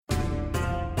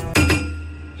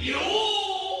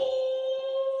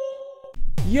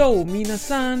Yo,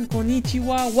 minasan,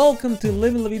 konnichiwa. Welcome to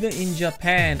Living La Vida in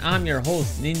Japan. I'm your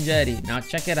host, Ninja Eddie. Now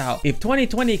check it out. If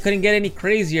 2020 couldn't get any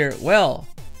crazier, well,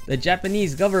 the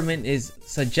Japanese government is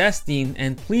suggesting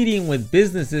and pleading with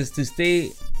businesses to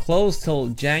stay closed till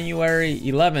January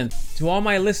 11th. To all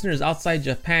my listeners outside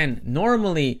Japan,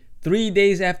 normally 3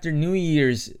 days after New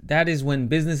Year's, that is when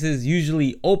businesses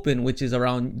usually open, which is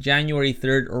around January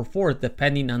 3rd or 4th,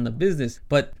 depending on the business.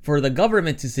 But for the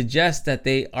government to suggest that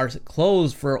they are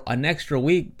closed for an extra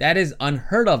week, that is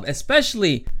unheard of,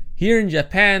 especially here in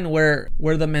Japan where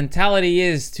the mentality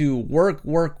is to work.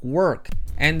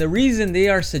 And the reason they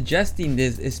are suggesting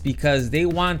this is because they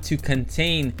want to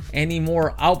contain any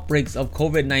more outbreaks of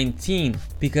COVID-19,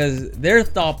 because their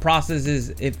thought process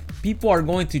is if people are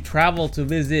going to travel to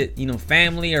visit,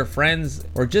 family or friends,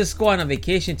 or just go on a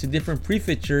vacation to different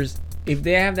prefectures, if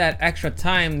they have that extra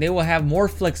time, they will have more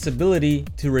flexibility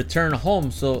to return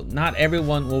home. So not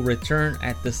everyone will return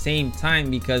at the same time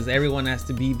because everyone has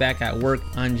to be back at work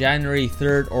on January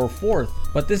 3rd or 4th.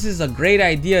 But this is a great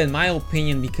idea in my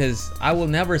opinion, because I will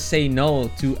never say no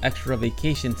to extra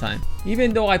vacation time.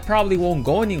 Even though I probably won't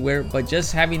go anywhere, but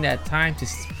just having that time to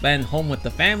spend home with the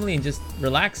family and just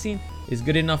relaxing is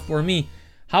good enough for me.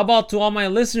 How about to all my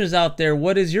listeners out there,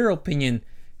 what is your opinion?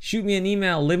 Shoot me an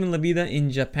email,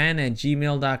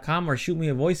 livinglavidainjapan@gmail.com, or shoot me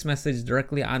a voice message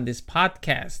directly on this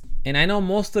podcast. And I know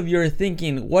most of you are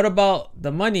thinking, what about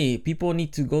the money? People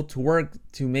need to go to work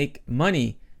to make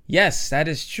money. Yes, that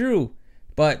is true.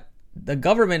 But the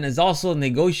government is also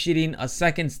negotiating a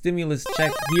second stimulus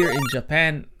check here in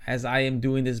Japan as I am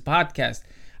doing this podcast.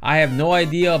 I have no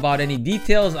idea about any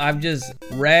details. I've just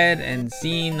read and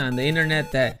seen on the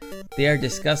internet that they are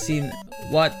discussing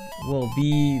what will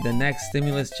be the next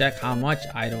stimulus check. How much?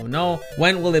 I don't know.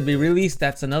 When will it be released?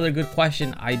 That's another good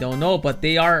question. I don't know. But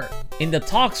they are in the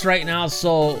talks right now,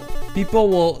 so people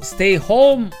will stay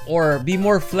home or be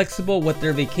more flexible with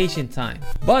their vacation time.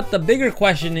 But the bigger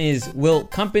question is, will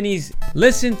companies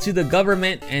listen to the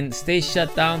government and stay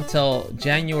shut down till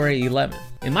January 11th?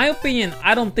 In my opinion,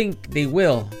 I don't think they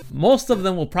will. Most of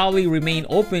them will probably remain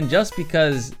open just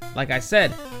because, like I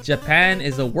said, Japan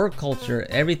is a work culture.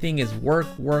 Everything is work.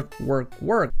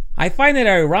 I find it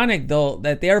ironic though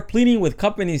that they are pleading with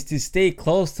companies to stay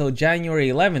closed till January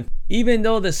 11th. Even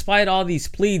though despite all these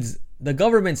pleas, the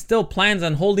government still plans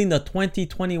on holding the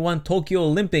 2021 Tokyo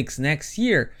Olympics next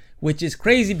year, which is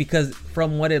crazy because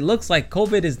from what it looks like,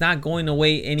 COVID is not going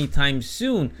away anytime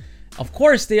soon. Of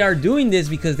course, they are doing this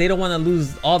because they don't want to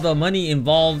lose all the money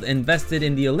invested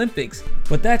in the Olympics.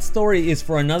 But that story is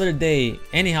for another day.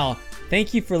 Anyhow,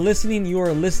 thank you for listening. You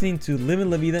are listening to Living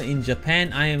La Vida in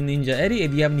Japan. I am Ninja Eddie.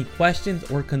 If you have any questions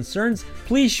or concerns,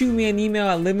 please shoot me an email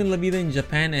at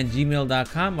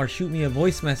livinglavidainjapan@gmail.com or shoot me a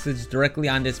voice message directly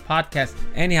on this podcast.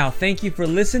 Anyhow, thank you for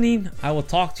listening. I will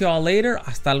talk to you all later.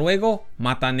 Hasta luego.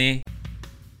 Mata ne.